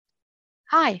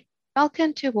Hi,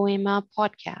 welcome to WOEMA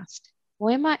podcast.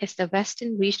 WOEMA is the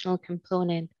Western regional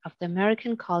component of the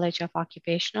American College of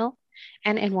Occupational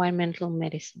and Environmental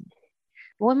Medicine.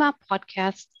 WOEMA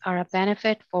podcasts are a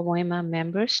benefit for WOEMA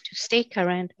members to stay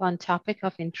current on topic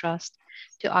of interest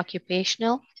to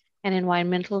occupational and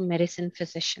environmental medicine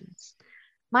physicians.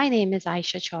 My name is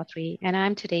Aisha Chaudhry, and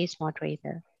I'm today's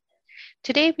moderator.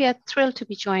 Today, we are thrilled to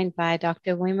be joined by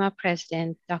Dr. WOEMA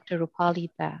President, Dr. Rupali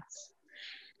Das.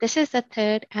 This is the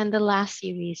third and the last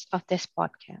series of this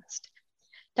podcast.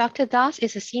 Dr. Das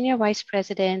is a Senior Vice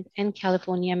President and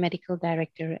California Medical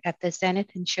Director at the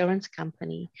Zenith Insurance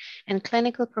Company and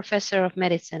Clinical Professor of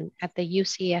Medicine at the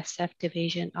UCSF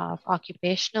Division of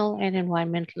Occupational and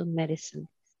Environmental Medicine.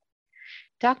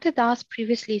 Dr. Das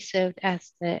previously served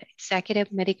as the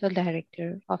Executive Medical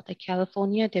Director of the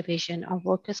California Division of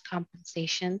Workers'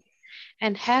 Compensation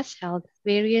and has held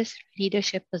various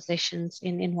leadership positions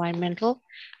in environmental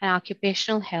and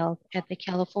occupational health at the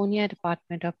California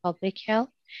Department of Public Health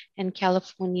and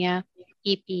California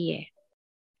EPA.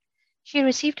 She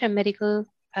received her medical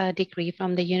degree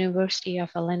from the University of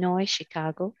Illinois,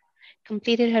 Chicago,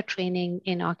 completed her training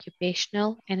in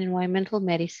occupational and environmental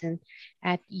medicine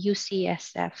at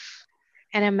UCSF,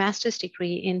 and a master's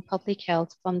degree in public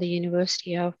health from the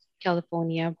University of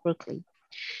California, Berkeley.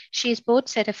 She is both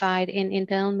certified in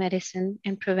internal medicine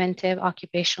and preventive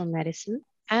occupational medicine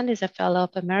and is a fellow of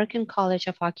American College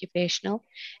of Occupational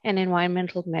and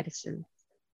Environmental Medicine.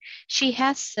 She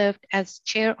has served as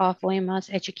chair of WOEMA's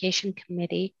Education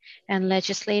Committee and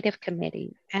Legislative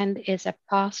Committee and is a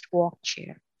past walk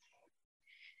chair.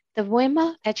 The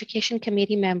WOEMA Education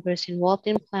Committee members involved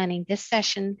in planning this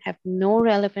session have no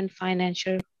relevant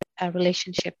financial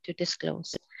relationship to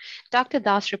disclose. Dr.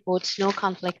 Das reports no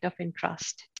conflict of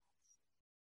interest.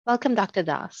 Welcome, Dr.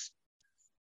 Das.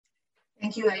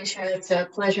 Thank you, Aisha. It's a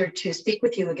pleasure to speak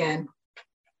with you again.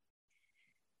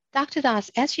 Dr.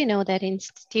 Das, as you know, that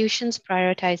institutions'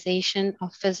 prioritization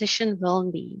of physician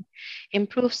well-being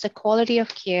improves the quality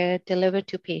of care delivered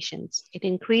to patients. It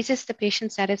increases the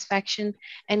patient satisfaction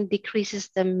and decreases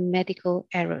the medical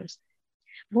errors.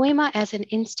 WOEMA as an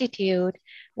institute,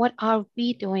 what are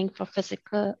we doing for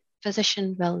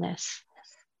physician wellness?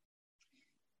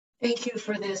 Thank you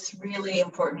for this really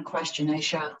important question,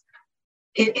 Aisha.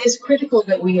 It is critical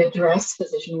that we address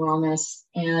physician wellness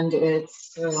and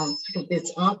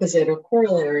its opposite or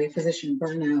corollary, physician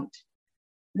burnout.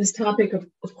 This topic,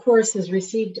 of course, has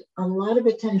received a lot of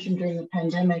attention during the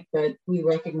pandemic, but we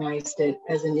recognized it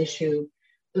as an issue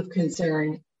of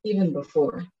concern even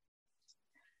before.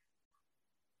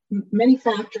 Many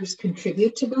factors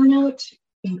contribute to burnout,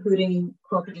 including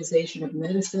corporatization of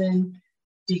medicine,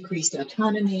 decreased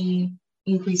autonomy,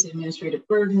 increased administrative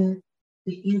burden,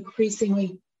 the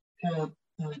increasingly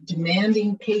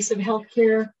demanding pace of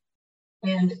healthcare,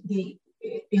 and the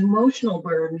emotional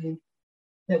burden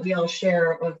that we all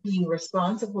share of being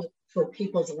responsible for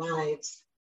people's lives.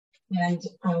 And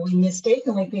we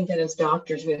mistakenly think that as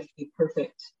doctors, we have to be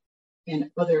perfect and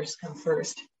others come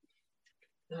first.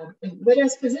 But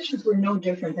as physicians, we're no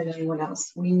different than anyone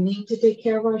else. We need to take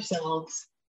care of ourselves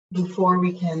before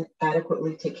we can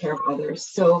adequately take care of others.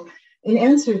 So in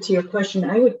answer to your question,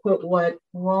 I would put what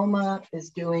WOEMA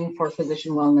is doing for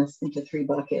physician wellness into three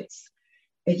buckets: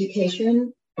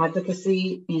 education,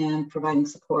 advocacy, and providing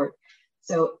support.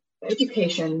 So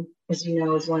education, as you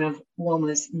know, is one of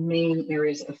WOEMA's main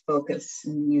areas of focus.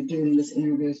 And you're doing this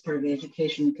interview as part of the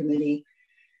Education Committee.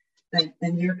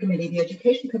 And your committee, the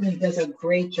Education Committee, does a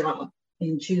great job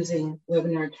in choosing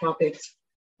webinar topics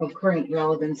of current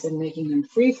relevance and making them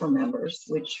free for members,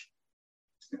 which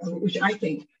I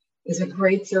think is a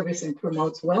great service and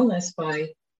promotes wellness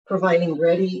by providing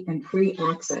ready and free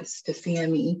access to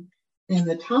CME. And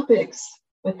the topics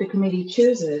that the committee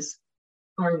chooses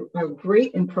are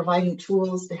great in providing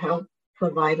tools to help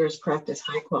providers practice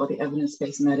high-quality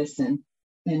evidence-based medicine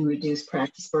and reduce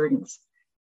practice burdens.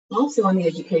 Also on the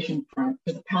education front,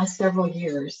 for the past several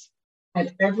years,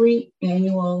 at every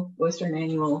annual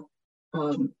Western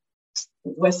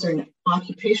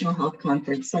Occupational Health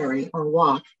Conference, or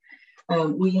WOC,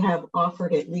 we have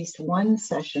offered at least one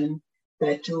session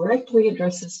that directly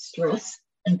addresses stress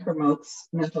and promotes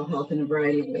mental health in a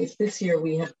variety of ways. This year,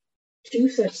 we have two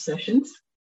such sessions.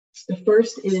 The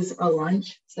first is a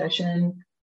lunch session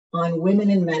on women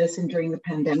in medicine during the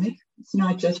pandemic. It's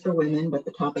not just for women, but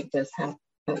the topic does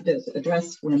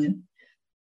address women.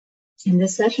 And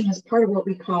this session is part of what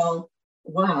we call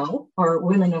WOW, or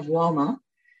Women of WOEMA.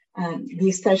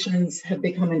 These sessions have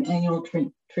become an annual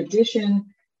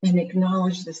tradition and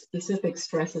acknowledge the specific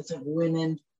stresses of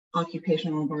women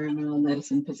occupational environmental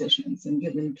medicine physicians and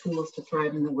give them tools to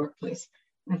thrive in the workplace.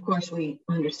 Of course, we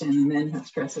understand the men have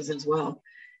stresses as well.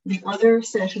 The other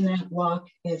session at WALK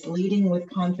is leading with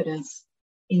confidence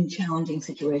in challenging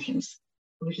situations,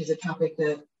 which is a topic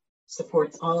that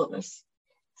supports all of us.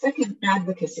 Second,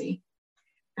 advocacy.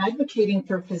 Advocating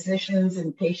for physicians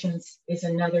and patients is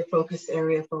another focus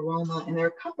area for WOMA, and there are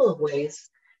a couple of ways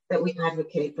that we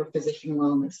advocate for physician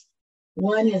wellness.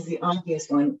 One is the obvious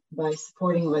one, by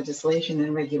supporting legislation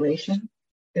and regulation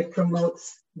that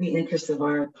promotes the interests of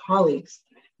our colleagues,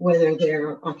 whether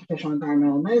they're occupational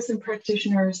environmental medicine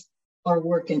practitioners or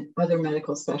work in other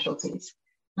medical specialties.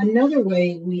 Another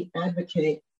way we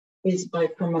advocate is by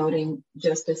promoting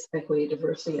justice, equity,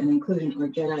 diversity, and inclusion, or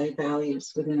JEDI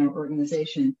values within our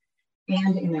organization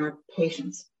and in our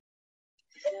patients.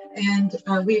 And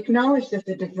we acknowledge that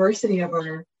the diversity of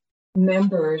our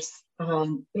members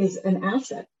is an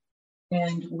asset.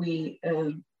 And we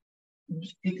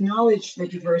acknowledge the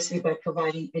diversity by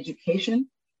providing education,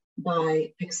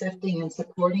 by accepting and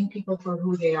supporting people for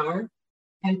who they are,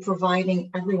 and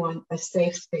providing everyone a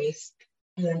safe space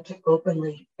for them to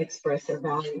openly express their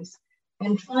values.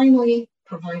 And finally,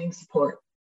 providing support,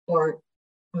 or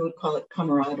I would call it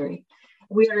camaraderie.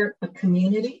 We are a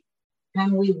community,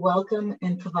 and we welcome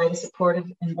and provide a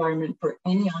supportive environment for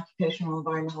any occupational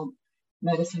environmental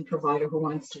medicine provider who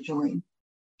wants to join.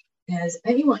 As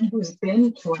anyone who's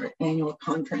been to our annual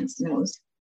conference knows,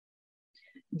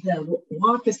 the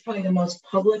WALK is probably the most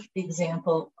public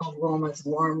example of WOMA's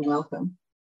warm welcome,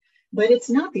 but it's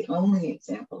not the only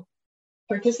example.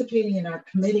 Participating in our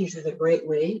committees is a great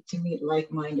way to meet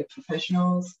like-minded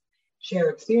professionals, share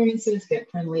experiences, get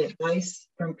friendly advice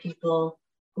from people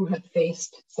who have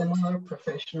faced similar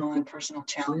professional and personal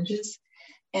challenges,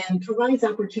 and provides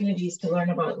opportunities to learn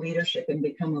about leadership and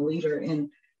become a leader. And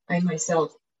I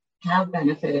myself have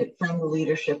benefited from the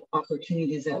leadership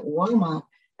opportunities at WOMA,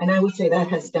 and I would say that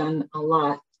has done a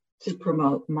lot to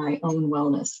promote my own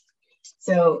wellness.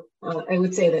 So I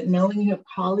would say that knowing you have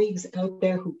colleagues out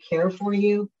there who care for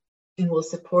you and will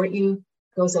support you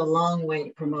goes a long way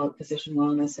to promote physician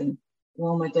wellness. And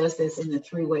WOMA does this in the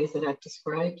 3 ways that I've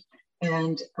described.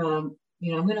 And I'm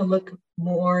going to look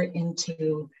more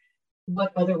into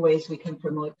what other ways we can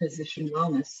promote physician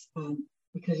wellness,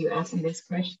 because you asked me this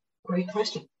great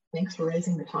question. Thanks for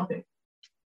raising the topic.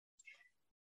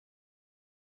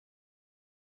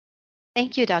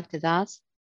 Thank you, Dr. Das.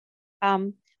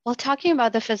 While talking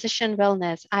about the physician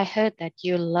wellness, I heard that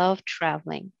you love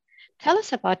traveling. Tell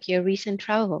us about your recent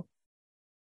travel.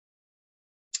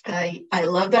 I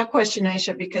love that question,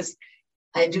 Aisha, because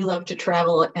I do love to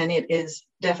travel, and it is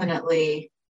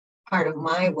definitely part of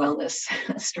my wellness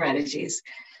strategies.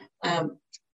 I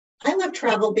love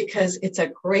travel because it's a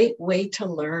great way to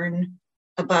learn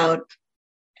about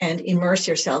and immerse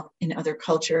yourself in other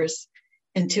cultures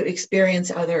and to experience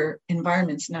other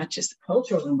environments, not just the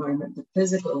cultural environment, the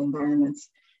physical environments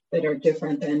that are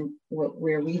different than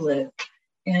where we live.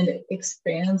 And it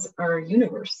expands our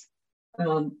universe.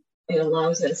 It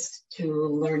allows us to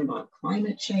learn about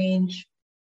climate change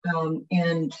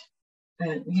and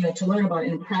to learn about it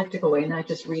in a practical way, not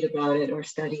just read about it or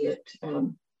study it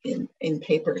in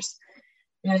papers.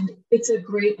 And it's a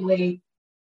great way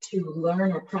to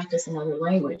learn or practice another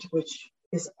language, which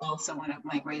is also one of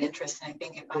my great interests. And I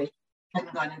think if I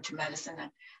hadn't gone into medicine,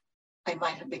 I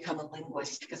might have become a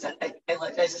linguist, because I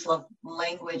just love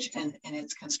language and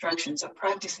its construction. So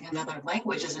practicing another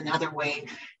language is another way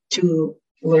to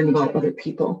learn about other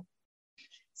people.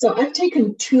 So I've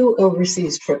taken 2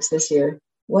 overseas trips this year.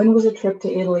 One was a trip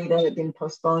to Italy that had been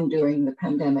postponed during the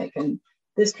pandemic. And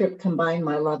this trip combined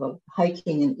my love of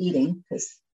hiking and eating,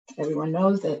 because everyone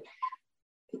knows that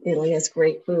Italy has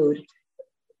great food.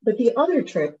 But the other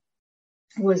trip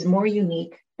was more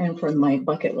unique and from my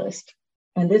bucket list.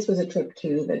 And this was a trip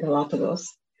to the Galapagos.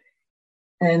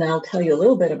 And I'll tell you a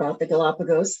little bit about the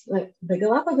Galapagos. The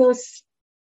Galapagos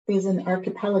is an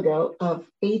archipelago of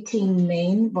 18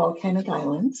 main volcanic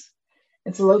islands.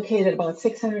 It's located about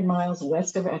 600 miles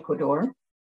west of Ecuador.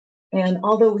 And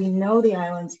although we know the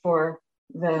islands for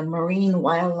the marine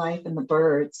wildlife and the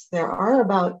birds, there are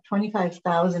about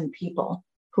 25,000 people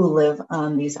who live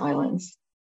on these islands.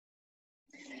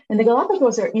 And the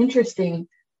Galapagos are interesting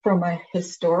from a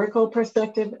historical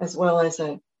perspective as well as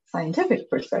a scientific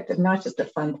perspective, not just a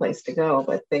fun place to go,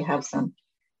 but they have some,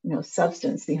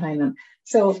 substance behind them.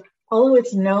 So although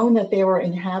it's known that they were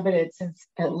inhabited since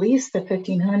at least the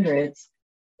 1500s,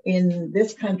 in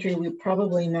this country, we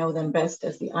probably know them best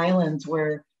as the islands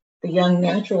where the young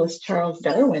naturalist Charles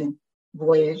Darwin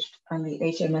voyaged on the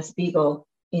HMS Beagle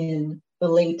in the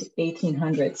late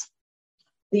 1800s.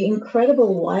 The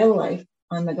incredible wildlife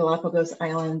on the Galapagos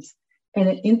Islands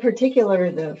And in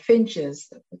particular, the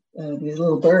finches, these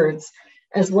little birds,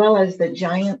 as well as the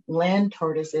giant land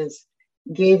tortoises,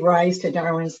 gave rise to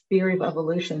Darwin's theory of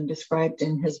evolution described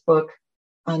in his book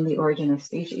On the Origin of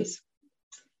Species.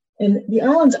 And the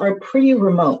islands are pretty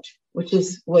remote, which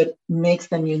is what makes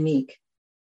them unique.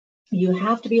 You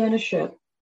have to be on a ship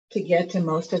to get to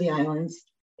most of the islands.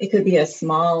 It could be a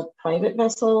small private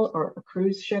vessel or a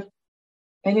cruise ship.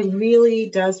 And it really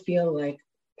does feel like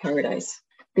paradise.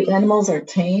 The animals are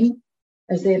tame,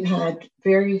 as they've had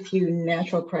very few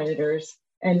natural predators.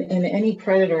 And any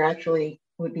predator actually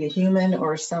would be a human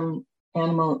or some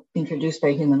animal introduced by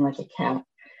a human, like a cat.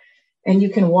 And you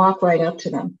can walk right up to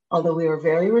them, although we were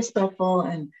very respectful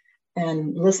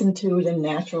and listened to the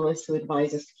naturalists who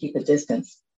advise us to keep a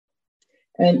distance.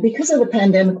 And because of the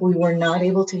pandemic, we were not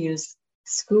able to use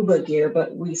scuba gear,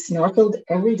 but we snorkeled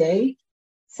every day,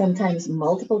 sometimes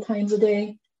multiple times a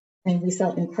day, and we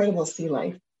saw incredible sea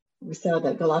life. We saw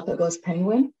the Galapagos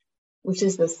penguin, which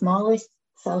is the smallest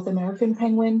South American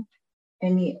penguin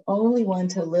and the only one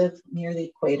to live near the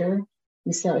equator.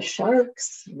 We saw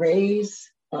sharks,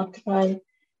 rays, octopi,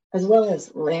 as well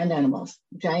as land animals,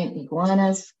 giant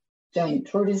iguanas, giant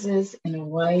tortoises, and a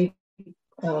wide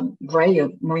variety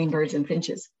of marine birds and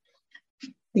finches.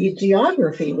 The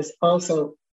geography was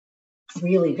also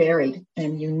really varied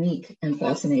and unique and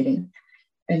fascinating.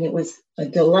 And it was a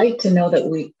delight to know that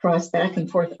we crossed back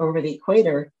and forth over the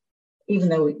equator, even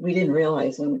though we didn't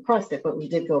realize when we crossed it, but we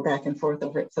did go back and forth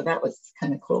over it. So that was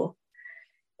kind of cool.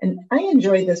 And I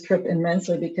enjoyed this trip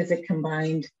immensely because it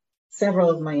combined several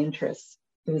of my interests.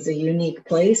 It was a unique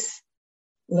place.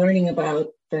 Learning about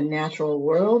the natural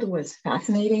world was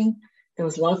fascinating. There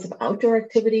was lots of outdoor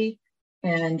activity,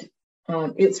 and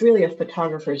it's really a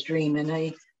photographer's dream.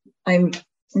 And I'm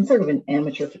sort of an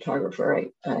amateur photographer.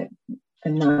 I'm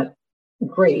not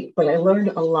great, but I learned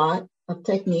a lot of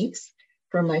techniques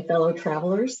from my fellow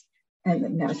travelers and the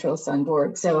naturalists on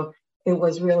board. So it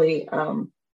was really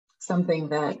something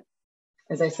that,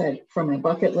 as I said, from my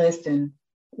bucket list, and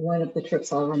one of the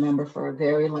trips I'll remember for a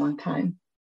very long time.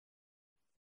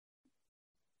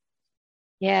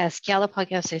 Yes,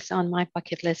 Galapagos is on my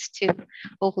bucket list too.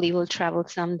 Hopefully we'll travel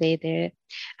someday there.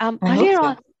 Earlier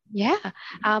on, yeah.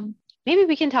 Maybe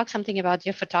we can talk something about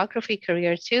your photography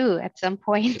career too at some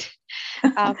point.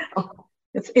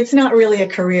 It's not really a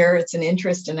career, it's an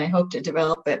interest, and I hope to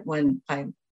develop it when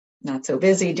I'm not so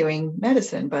busy doing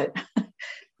medicine, but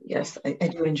yes, I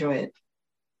do enjoy it.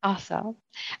 Awesome.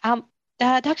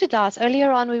 Dr. Das,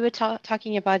 earlier on we were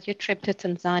talking about your trip to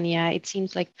Tanzania. It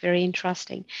seems like very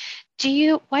interesting.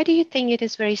 Why do you think it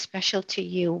is very special to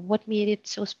you? What made it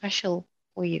so special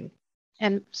for you,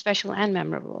 and special and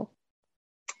memorable?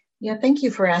 Yeah, thank you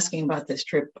for asking about this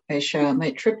trip, Aisha.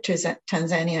 My trip to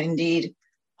Tanzania indeed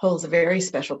holds a very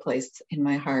special place in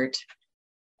my heart.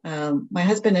 My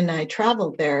husband and I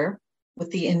traveled there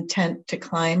with the intent to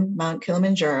climb Mount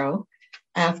Kilimanjaro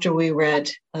after we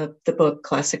read the book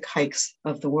Classic Hikes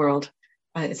of the World.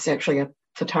 It's actually a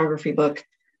photography book.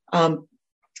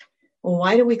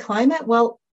 Why do we climb it?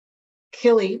 Well,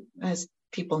 Kili, as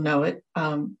people know it,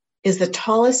 is the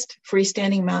tallest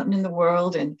freestanding mountain in the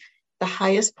world and the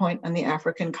highest point on the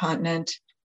African continent.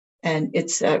 And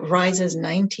it rises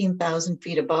 19,000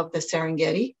 feet above the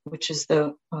Serengeti, which is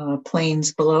the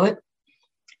plains below it.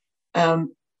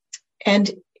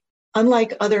 And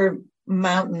unlike other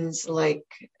mountains like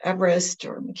Everest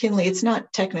or McKinley, it's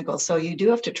not technical. So you do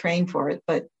have to train for it,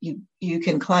 but you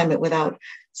can climb it without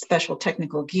special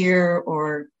technical gear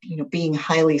or being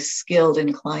highly skilled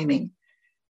in climbing.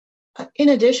 In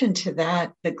addition to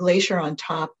that, the glacier on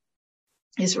top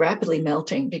is rapidly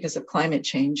melting because of climate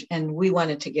change, and we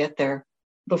wanted to get there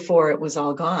before it was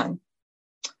all gone.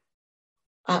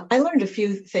 I learned a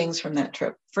few things from that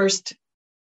trip. First,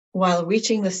 while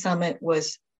reaching the summit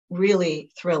was really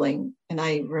thrilling, and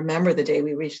I remember the day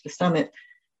we reached the summit,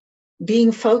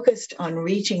 being focused on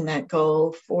reaching that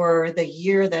goal for the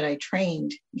year that I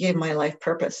trained gave my life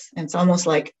purpose. And it's almost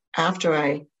like after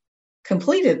I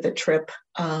completed the trip,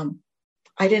 I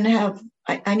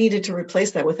needed to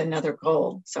replace that with another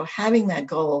goal. So having that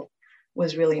goal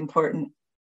was really important.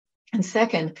 And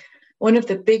second, one of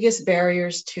the biggest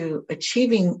barriers to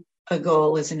achieving a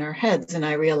goal is in our heads. And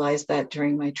I realized that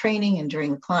during my training and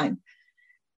during the climb.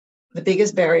 The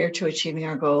biggest barrier to achieving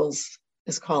our goals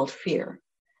is called fear.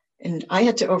 And I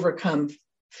had to overcome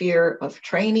fear of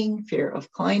training, fear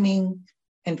of climbing,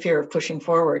 and fear of pushing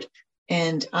forward.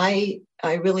 And I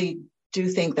really do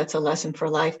think that's a lesson for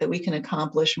life, that we can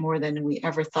accomplish more than we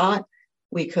ever thought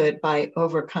we could by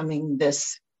overcoming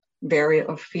this barrier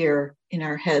of fear in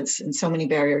our heads. And so many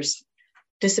barriers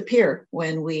disappear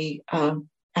when we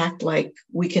act like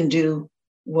we can do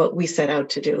what we set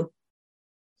out to do.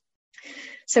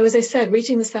 So as I said,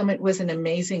 reaching the summit was an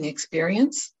amazing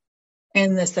experience.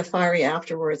 And the safari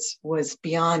afterwards was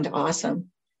beyond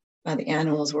awesome. The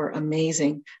animals were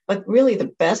amazing. But really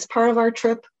the best part of our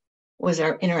trip was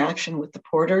our interaction with the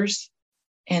porters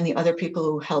and the other people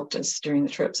who helped us during the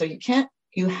trip. So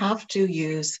you have to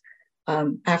use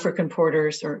African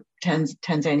porters or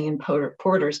Tanzanian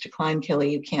porters to climb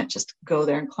Kili. You can't just go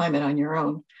there and climb it on your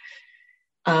own.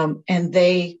 And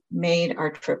they made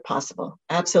our trip possible.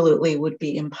 Absolutely would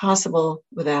be impossible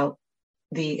without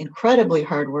the incredibly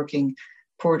hardworking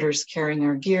porters carrying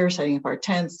our gear, setting up our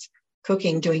tents,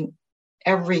 cooking, doing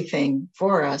everything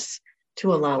for us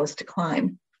to allow us to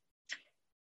climb.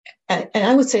 And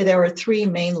I would say there were three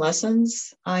main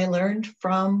lessons I learned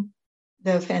from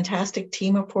the fantastic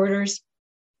team of porters.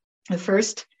 The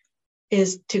first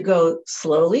is to go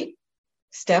slowly,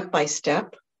 step by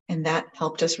step, and that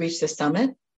helped us reach the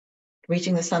summit.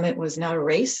 Reaching the summit was not a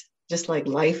race, just like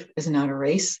life is not a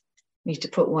race. You need to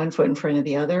put one foot in front of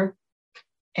the other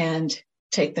and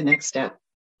take the next step.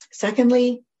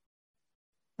 Secondly,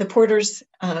 the porters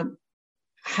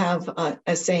have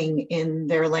a saying in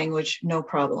their language, no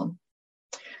problem.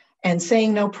 And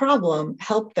saying no problem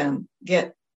helped them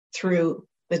get through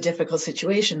the difficult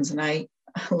situations. And I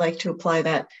like to apply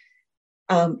that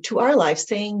to our life.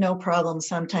 Saying no problem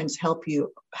sometimes helps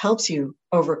you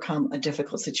overcome a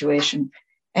difficult situation.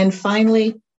 And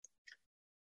finally,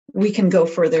 we can go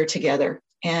further together.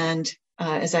 And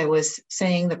as I was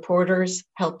saying, the porters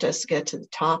helped us get to the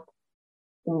top.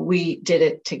 We did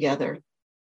it together.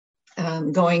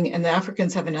 And the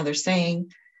Africans have another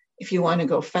saying, if you want to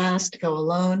go fast, go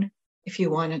alone. If you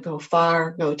want to go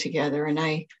far, go together. And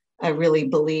I really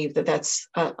believe that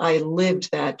I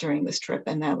lived that during this trip,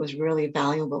 and that was really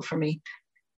valuable for me.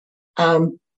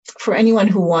 For anyone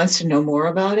who wants to know more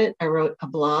about it, I wrote a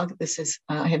blog.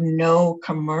 I have no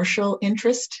commercial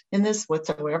interest in this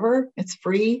whatsoever. It's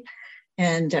free,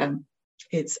 and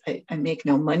I make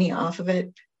no money off of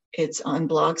it. It's on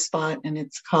Blogspot, and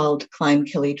it's called Climb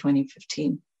Kili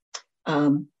 2015.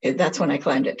 That's when I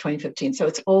climbed it, 2015. So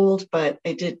it's old, but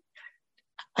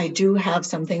I do have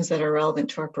some things that are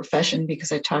relevant to our profession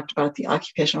because I talked about the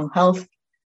occupational health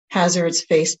hazards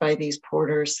faced by these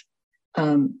porters.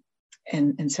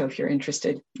 And so if you're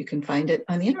interested, you can find it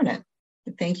on the internet.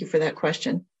 Thank you for that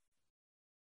question.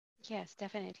 Yes,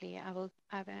 definitely.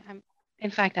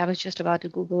 In fact, I was just about to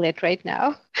Google it right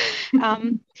now.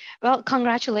 Well,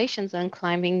 congratulations on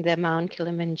climbing the Mount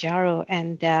Kilimanjaro.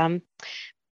 And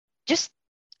just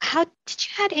how did you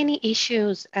had any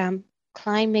issues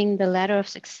climbing the ladder of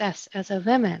success as a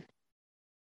woman?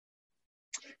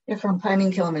 Yeah, from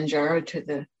climbing Kilimanjaro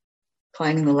to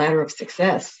climbing the ladder of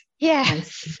success.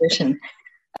 Yes.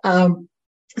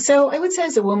 So I would say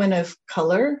as a woman of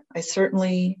color, I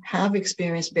certainly have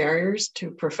experienced barriers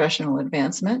to professional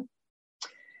advancement,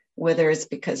 whether it's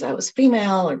because I was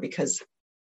female or because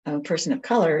I'm a person of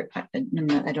color,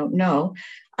 I don't know.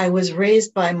 I was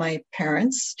raised by my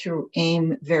parents to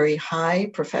aim very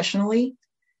high professionally.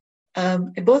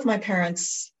 Both my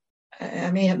parents,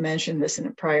 I may have mentioned this in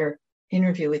a prior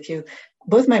interview with you,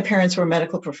 both my parents were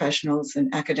medical professionals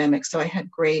and academics, so I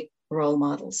had great role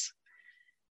models.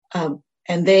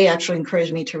 And they actually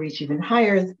encouraged me to reach even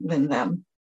higher than them.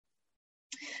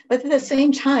 But at the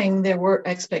same time, there were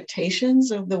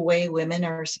expectations of the way women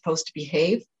are supposed to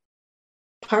behave.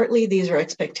 Partly these are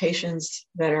expectations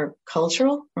that are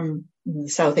cultural from the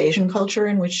South Asian culture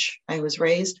in which I was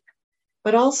raised,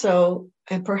 but also,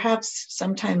 and perhaps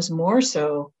sometimes more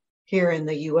so here in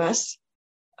the US,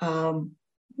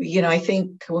 I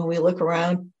think when we look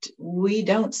around, we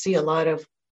don't see a lot of,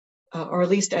 or at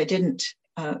least I didn't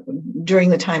during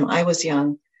the time I was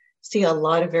young, see a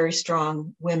lot of very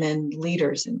strong women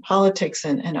leaders in politics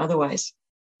and otherwise.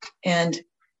 And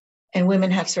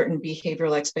women have certain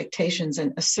behavioral expectations,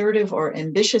 and assertive or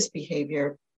ambitious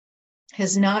behavior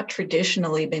has not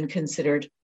traditionally been considered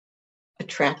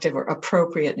attractive or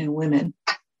appropriate in women.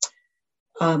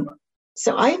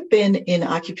 So I've been in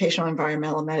occupational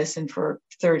environmental medicine for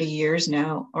 30 years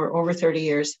now, or over 30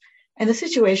 years, and the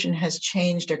situation has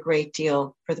changed a great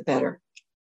deal for the better.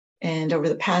 And over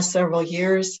the past several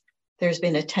years, there's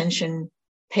been attention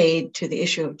paid to the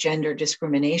issue of gender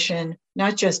discrimination,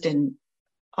 not just in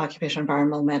occupational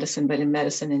environmental medicine, but in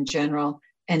medicine in general,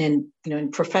 and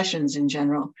in professions in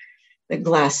general. The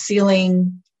glass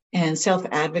ceiling and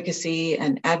self-advocacy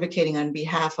and advocating on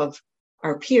behalf of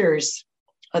our peers,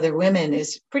 other women,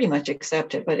 is pretty much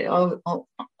accepted, but it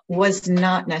was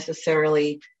not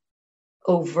necessarily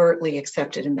overtly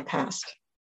accepted in the past.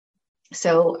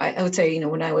 So I would say,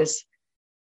 when I was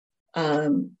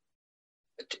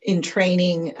In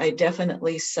training, I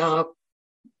definitely saw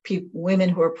women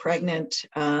who are pregnant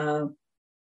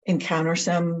encounter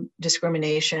some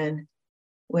discrimination.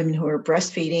 Women who are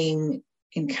breastfeeding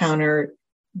encounter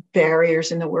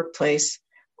barriers in the workplace.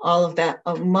 All of that,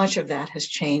 much of that has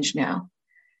changed now.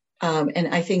 And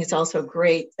I think it's also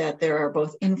great that there are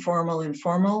both informal and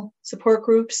formal support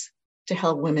groups to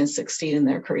help women succeed in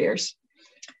their careers.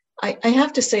 I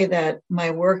have to say that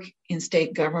my work in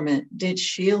state government did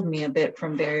shield me a bit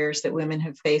from barriers that women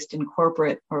have faced in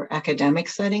corporate or academic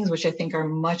settings, which I think are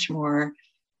much more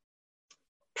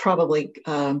probably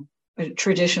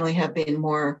traditionally have been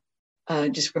more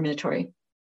discriminatory.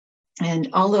 And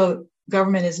although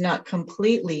government is not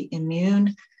completely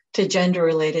immune to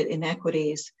gender-related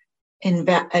inequities,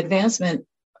 advancement,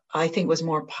 I think, was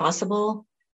more possible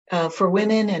for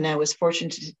women, and I was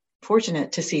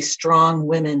fortunate to see strong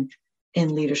women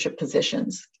in leadership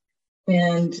positions.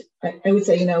 And I would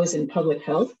say, I was in public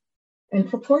health, and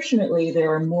proportionately,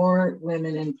 there are more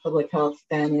women in public health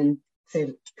than in, say,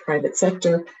 the private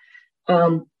sector,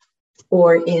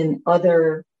 or in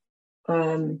other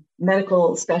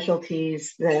medical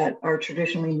specialties that are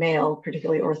traditionally male,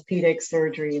 particularly orthopedic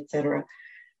surgery, et cetera.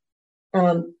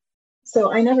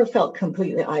 So I never felt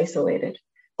completely isolated.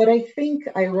 But I think,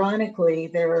 ironically,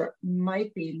 there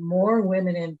might be more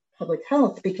women in public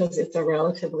health because it's a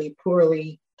relatively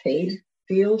poorly paid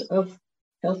field of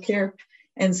healthcare.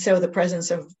 And so the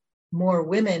presence of more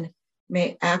women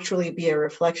may actually be a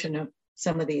reflection of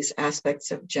some of these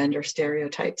aspects of gender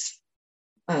stereotypes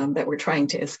that we're trying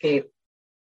to escape.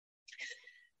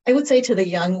 I would say to the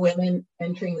young women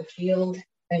entering the field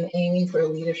and aiming for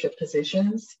leadership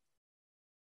positions,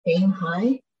 aim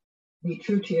high, be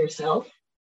true to yourself.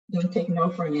 Don't take no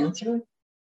for an answer.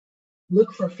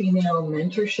 Look for female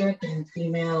mentorship and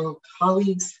female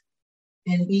colleagues,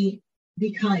 and be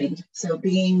kind. So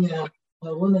being a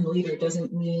woman leader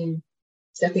doesn't mean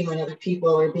stepping on other people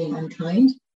or being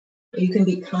unkind. But you can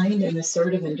be kind and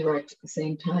assertive and direct at the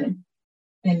same time.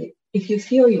 And if you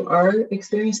feel you are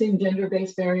experiencing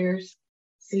gender-based barriers,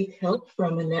 seek help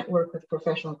from a network of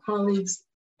professional colleagues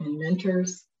and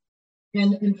mentors.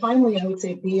 And finally, I would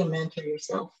say be a mentor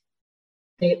yourself.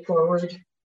 Pay it forward,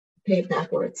 pay it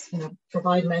backwards.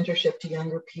 Provide mentorship to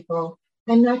younger people,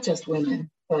 and not just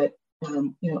women, but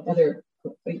other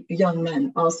young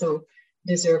men also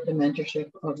deserve the mentorship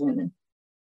of women.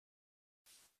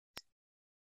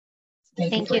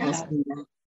 Thank you for asking me that.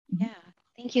 Yeah,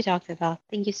 thank you, Dr. Welch.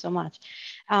 Thank you so much.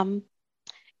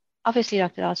 Obviously,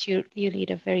 Dr. Welch, you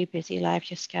lead a very busy life.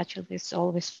 Your schedule is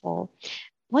always full.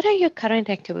 What are your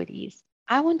current activities?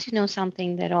 I want to know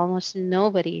something that almost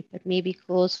nobody, but maybe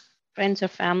close friends or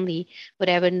family, would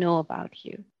ever know about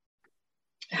you.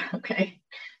 Okay.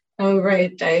 All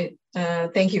right.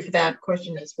 Thank you for that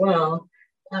question as well.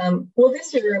 Well,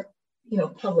 this year,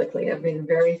 publicly, I've been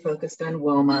very focused on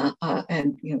WOMA,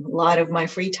 and a lot of my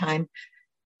free time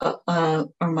or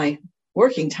my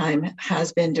working time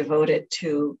has been devoted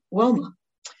to WOMA,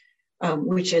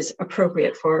 which is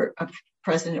appropriate for a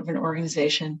president of an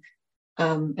organization.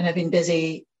 And I've been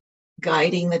busy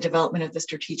guiding the development of the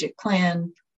strategic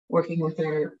plan, working with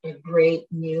a great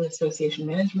new association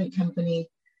management company,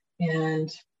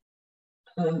 and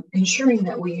ensuring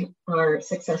that we are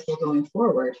successful going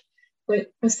forward. But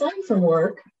aside from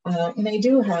work, and I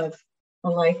do have a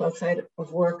life outside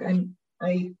of work, I'm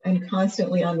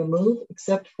constantly on the move,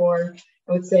 except for,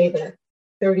 I would say, the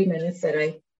 30 minutes that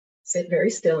I sit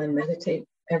very still and meditate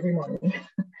every morning.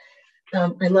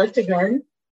 I love to garden,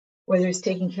 whether it's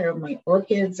taking care of my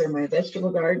orchids or my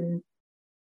vegetable garden.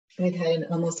 I've had an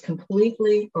almost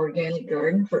completely organic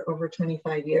garden for over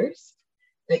 25 years.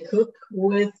 I cook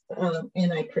with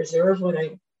and I preserve what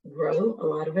I grow, a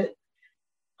lot of it.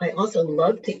 I also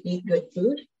love to eat good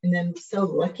food, and I'm so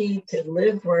lucky to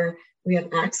live where we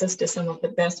have access to some of the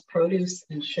best produce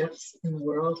and chefs in the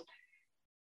world.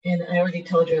 And I already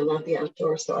told you I love the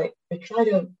outdoors, so I try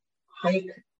to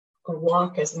hike or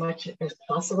walk as much as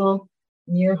possible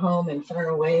near home and far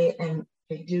away. And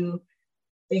I do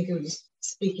think it was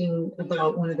speaking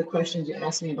about one of the questions you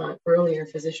asked me about earlier,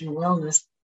 physician wellness.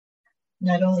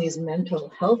 Not only is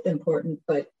mental health important,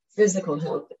 but physical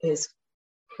health is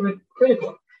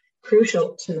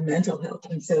crucial to mental health.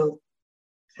 And so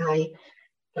I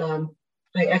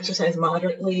exercise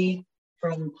moderately,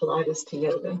 from Pilates to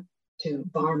yoga to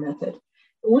bar method.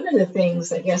 One of the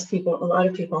things I guess a lot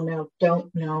of people now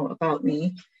don't know about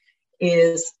me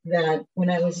is that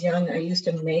when I was young, I used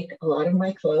to make a lot of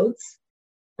my clothes,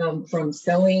 from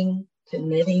sewing to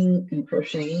knitting and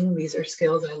crocheting. These are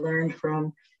skills I learned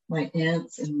from my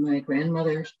aunts and my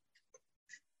grandmother.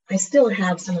 I still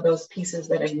have some of those pieces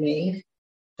that I made,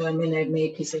 and I've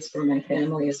made pieces for my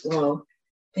family as well.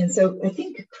 And so I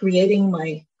think creating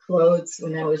my clothes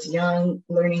when I was young,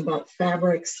 learning about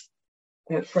fabrics,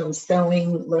 from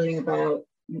sewing, learning about,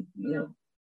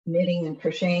 knitting and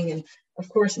crocheting, and of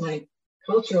course my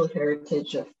cultural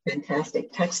heritage of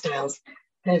fantastic textiles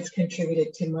has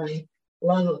contributed to my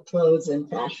love of clothes and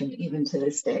fashion even to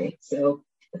this day. So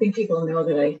I think people know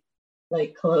that I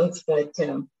like clothes, but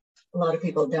a lot of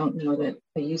people don't know that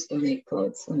I used to make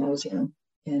clothes when I was young.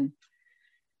 And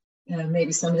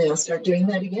maybe someday I'll start doing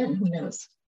that again, who knows?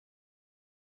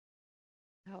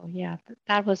 Oh yeah,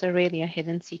 that was really a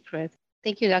hidden secret.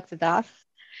 Thank you, Dr. Das.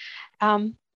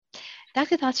 Um,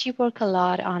 Dr. Das, you work a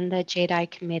lot on the JEDI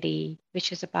committee,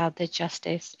 which is about the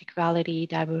justice, equality,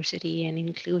 diversity, and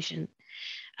inclusion.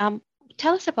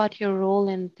 Tell us about your role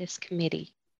in this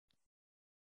committee.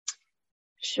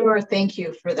 Sure, thank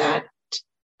you for that.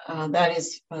 That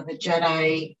is, the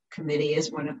JEDI committee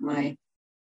is one of my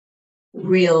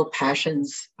real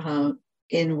passions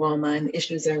in WOMA, and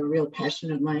issues are a real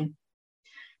passion of mine.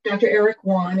 Dr. Eric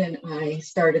Wan and I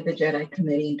started the JEDI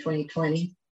committee in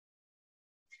 2020.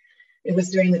 It was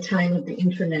during the time of the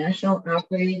international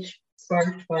outrage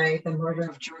sparked by the murder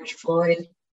of George Floyd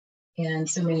and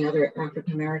so many other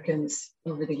African Americans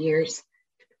over the years.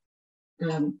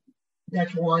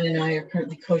 Dr. Wan and I are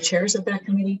currently co-chairs of that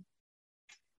committee.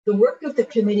 The work of the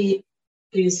committee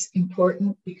is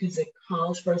important because it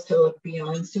calls for us to look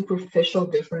beyond superficial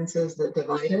differences that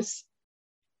divide us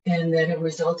and that have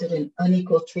resulted in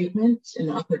unequal treatment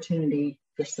and opportunity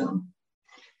for some.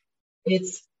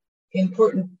 It's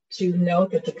important to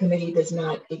note that the committee does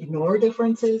not ignore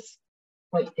differences,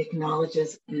 but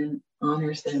acknowledges and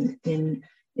honors them in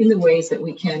the ways that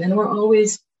we can. And we're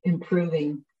always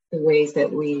improving the ways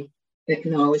that we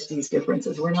acknowledge these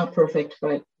differences. We're not perfect,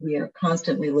 but we are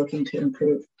constantly looking to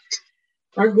improve.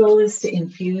 Our goal is to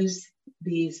infuse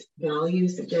these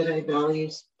values, the JEDI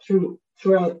values,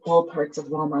 throughout all parts of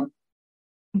WOMA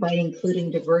by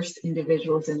including diverse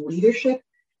individuals in leadership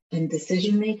and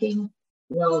decision-making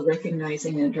while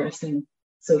recognizing and addressing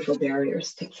social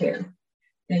barriers to care.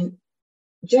 And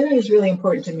JEDI is really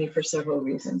important to me for several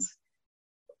reasons.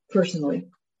 Personally,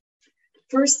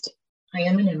 first, I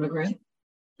am an immigrant.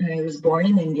 I was born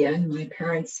in India, and my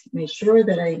parents made sure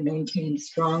that I maintained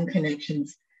strong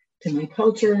connections to my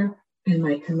culture and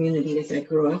my community as I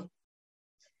grew up.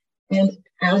 And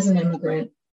as an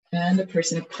immigrant and a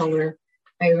person of color,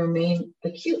 I remain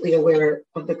acutely aware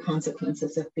of the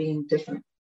consequences of being different.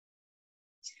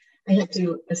 I had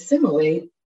to assimilate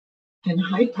and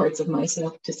hide parts of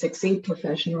myself to succeed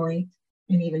professionally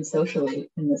and even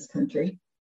socially in this country.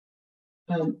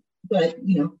 But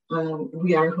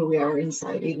we are who we are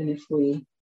inside, even if we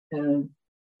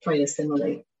try to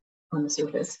assimilate on the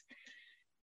surface.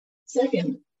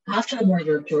 Second, after the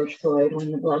murder of George Floyd,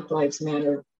 when the Black Lives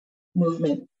Matter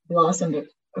movement blossomed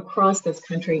across this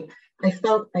country, I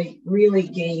felt I really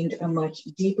gained a much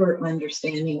deeper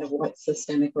understanding of what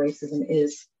systemic racism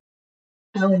is,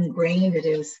 how ingrained it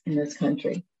is in this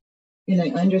country. And I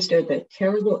understood the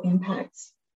terrible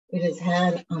impacts it has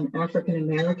had on African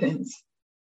Americans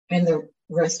and the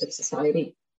rest of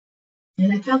society.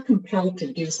 And I felt compelled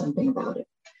to do something about it.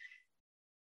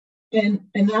 And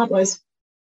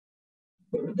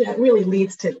that really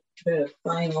leads to the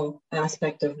final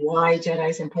aspect of why JEDI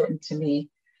is important to me.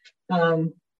 I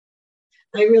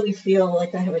really feel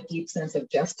like I have a deep sense of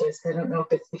justice. I don't know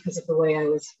if it's because of the way I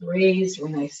was raised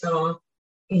when I saw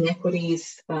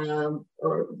inequities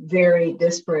or very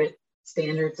disparate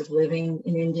standards of living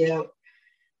in India,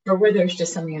 or whether it's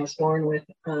just something I was born with.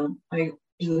 I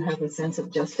do have a sense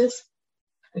of justice.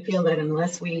 I feel that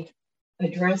unless we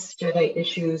address JEDI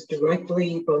issues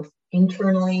directly, both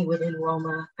internally within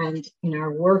WOMA and in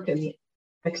our work in the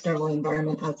external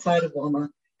environment outside of WOMA,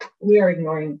 we are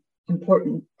ignoring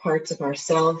important parts of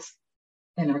ourselves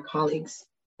and our colleagues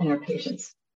and our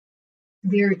patients.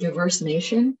 We are a diverse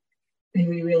nation, and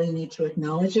we really need to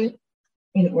acknowledge it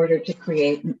in order to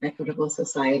create an equitable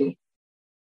society.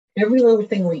 Every little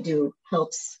thing we do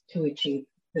helps to achieve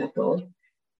that goal.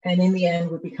 And in the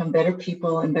end, we become better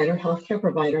people and better healthcare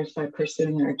providers by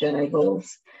pursuing our JEDI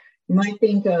goals. You might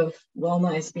think of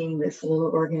WOMA as being this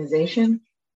little organization,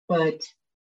 but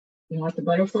at the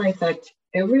butterfly effect,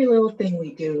 every little thing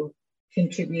we do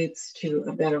contributes to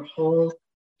a better whole,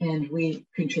 and we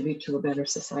contribute to a better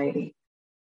society.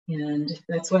 And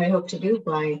that's what I hope to do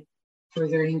by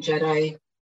furthering JEDI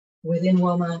within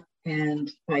WOMA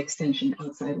and by extension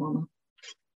outside WOMA.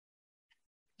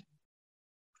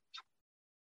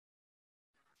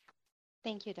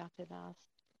 Thank you, Dr. Das.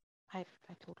 I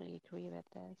totally agree with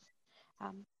this.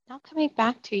 Now coming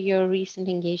back to your recent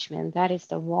engagement, that is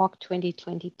the Walk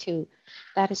 2022,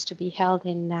 that is to be held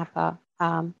in Napa,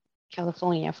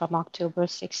 California from October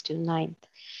 6th to 9th.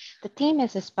 The theme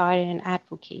is Aspire and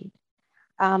Advocate.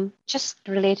 Just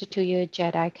related to your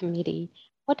JEDI committee,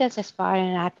 what does Aspire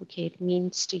and Advocate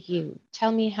means to you?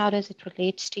 Tell me, how does it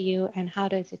relates to you and how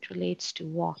does it relates to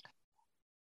Walk?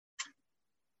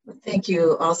 Thank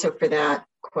you also for that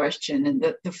question. And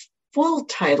the full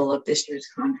title of this year's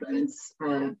conference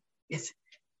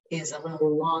is a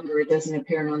little longer. It doesn't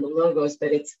appear on the logos,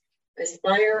 but it's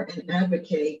Aspire and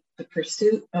Advocate, the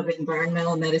Pursuit of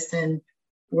Environmental Medicine,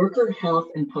 Worker Health,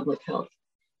 and Public Health.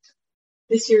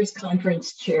 This year's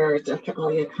conference chair, Dr.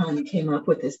 Alia Khan, came up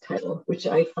with this title, which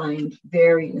I find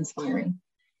very inspiring.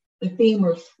 The theme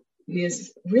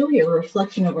is really a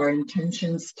reflection of our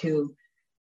intentions to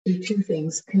do two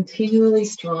things: continually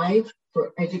strive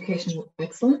for educational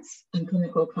excellence and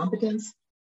clinical competence,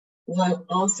 while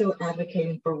also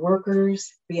advocating for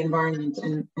workers, the environment,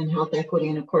 and health equity.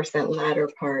 And of course, that latter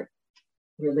part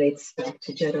relates back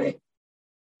to JEDI.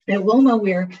 At WOMA,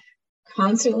 we're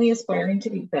constantly aspiring to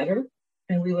be better,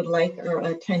 and we would like our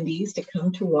attendees to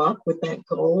come to WALK with that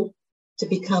goal to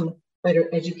become better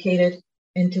educated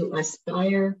and to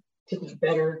aspire to be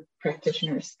better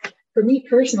practitioners. For me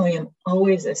personally, I'm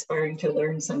always aspiring to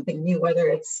learn something new, whether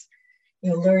it's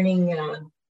learning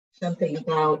something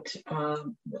about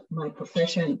my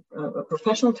profession, a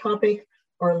professional topic,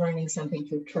 or learning something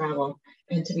through travel,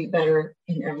 and to be better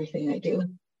in everything I do.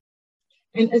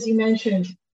 And as you mentioned,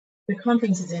 the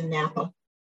conference is in Napa,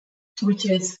 which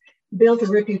has built a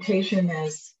reputation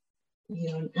as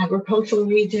an agricultural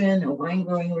region, a wine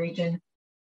growing region.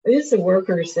 It is the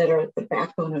workers that are the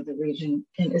backbone of the region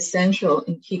and essential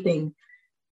in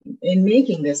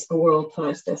making this a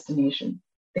world-class destination.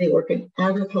 They work in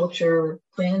agriculture,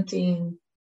 planting,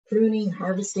 pruning,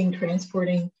 harvesting,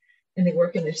 transporting, and they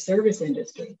work in the service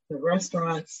industry, the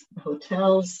restaurants, the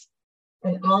hotels,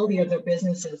 and all the other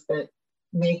businesses that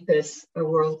make this a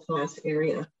world-class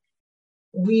area.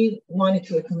 We wanted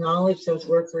to acknowledge those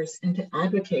workers and to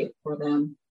advocate for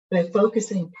them by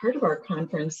focusing part of our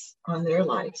conference on their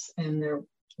lives and their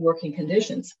working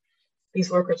conditions.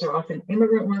 These workers are often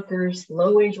immigrant workers,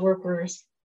 low-wage workers,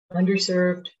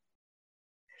 underserved,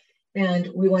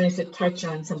 and we wanted to touch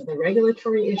on some of the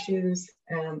regulatory issues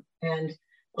and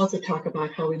also talk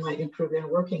about how we might improve their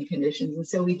working conditions. And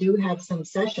so we do have some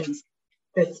sessions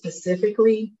that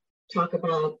specifically talk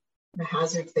about the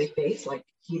hazards they face, like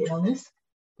heat illness,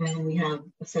 and we have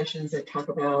sessions that talk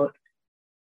about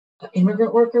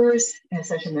immigrant workers, and a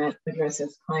session that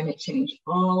addresses climate change,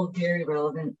 all very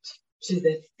relevant to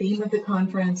the theme of the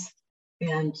conference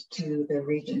and to the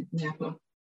region, Napa.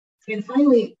 And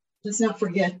finally, let's not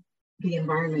forget the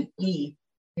environment E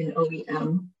in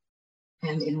OEM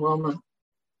and in WOMA.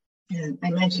 And I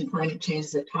mentioned climate change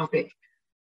as a topic,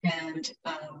 and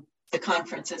the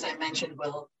conference, as I mentioned,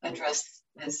 will address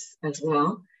this as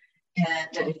well.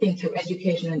 And I think through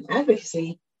education and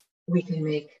advocacy, we can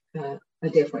make a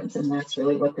difference, and that's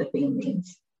really what the theme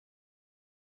means.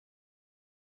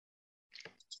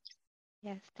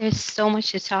 Yes, there's so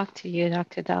much to talk to you,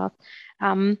 Dr. Dahl.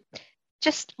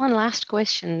 Just one last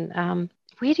question.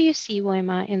 Where do you see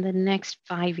WOMA in the next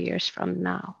 5 years from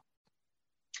now?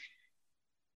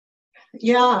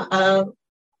 Yeah,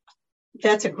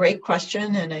 that's a great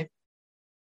question, and I've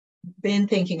been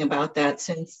thinking about that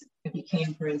since I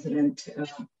became president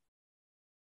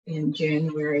in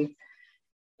January.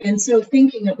 And so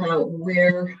thinking about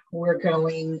where we're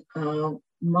going, my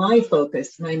main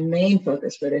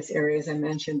focus for this area, as I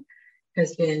mentioned,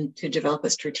 has been to develop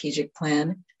a strategic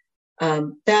plan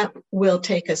that will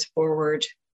take us forward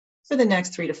for the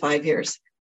next 3 to 5 years.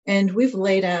 And we've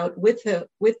laid out, with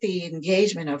the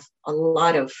engagement of a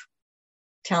lot of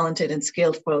talented and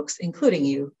skilled folks, including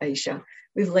you, Aisha,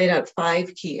 we've laid out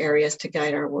 5 key areas to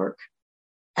guide our work: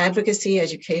 advocacy,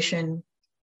 education,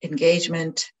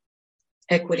 engagement,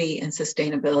 equity, and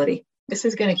sustainability. This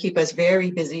is going to keep us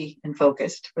very busy and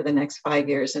focused for the next 5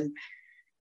 years. And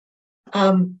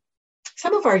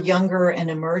some of our younger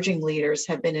and emerging leaders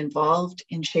have been involved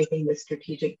in shaping the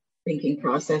strategic thinking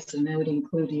process, and I would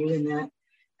include you in that,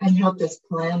 and helped us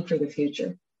plan for the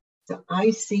future. So I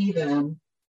see them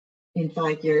in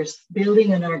 5 years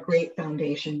building on our great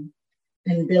foundation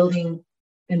and building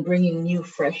and bringing new,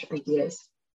 fresh ideas.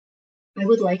 I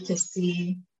would like to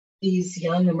see these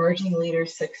young emerging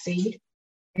leaders succeed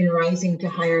in rising to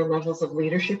higher levels of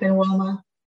leadership in WOMA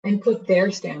and put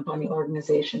their stamp on the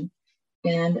organization.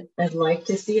 And I'd like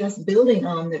to see us building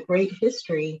on the great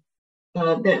history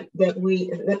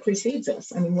that precedes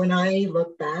us. I mean, when I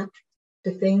look back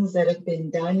to things that have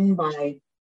been done by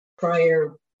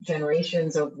prior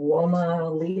generations of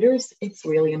WOMA leaders, it's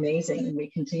really amazing. And we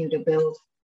continue to build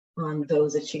on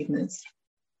those achievements.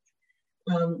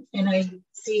 And I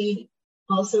see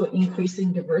also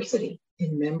increasing diversity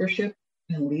in membership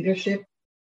and leadership,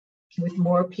 with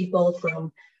more people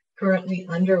from currently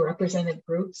underrepresented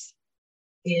groups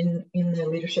in the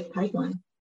leadership pipeline.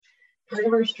 Part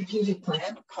of our strategic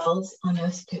plan calls on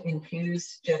us to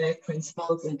infuse JEDI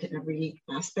principles into every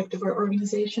aspect of our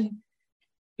organization.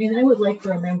 And I would like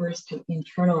for our members to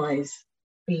internalize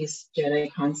these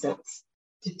JEDI concepts,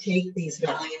 to take these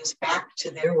values back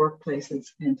to their workplaces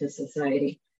and to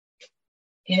society.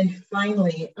 And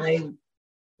finally, I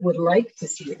would like to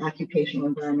see occupational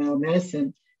environmental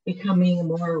medicine becoming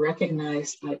more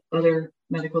recognized by other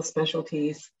medical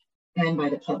specialties and by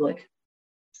the public.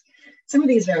 Some of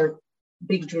these are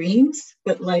big dreams,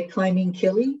 but like climbing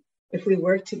Kili, if we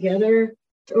work together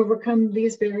to overcome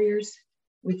these barriers,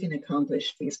 we can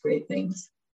accomplish these great things.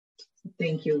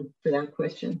 Thank you for that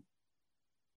question.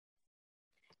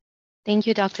 Thank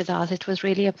you, Dr. Dawes. It was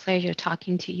really a pleasure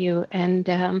talking to you,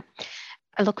 and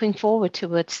looking forward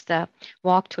towards the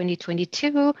Walk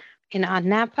 2022 in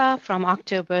Napa from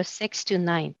October 6th to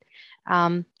 9th.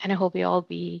 And I hope we all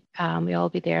be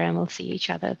there, and we'll see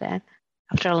each other then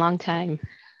after a long time.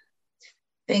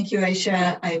 Thank you,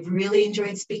 Aisha. I've really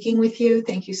enjoyed speaking with you.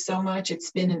 Thank you so much.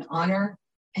 It's been an honor,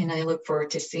 and I look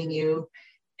forward to seeing you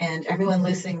and everyone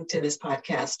listening to this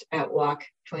podcast at Walk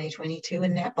 2022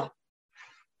 in Napa.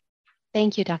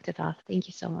 Thank you, Dr. Dawes. Thank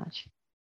you so much.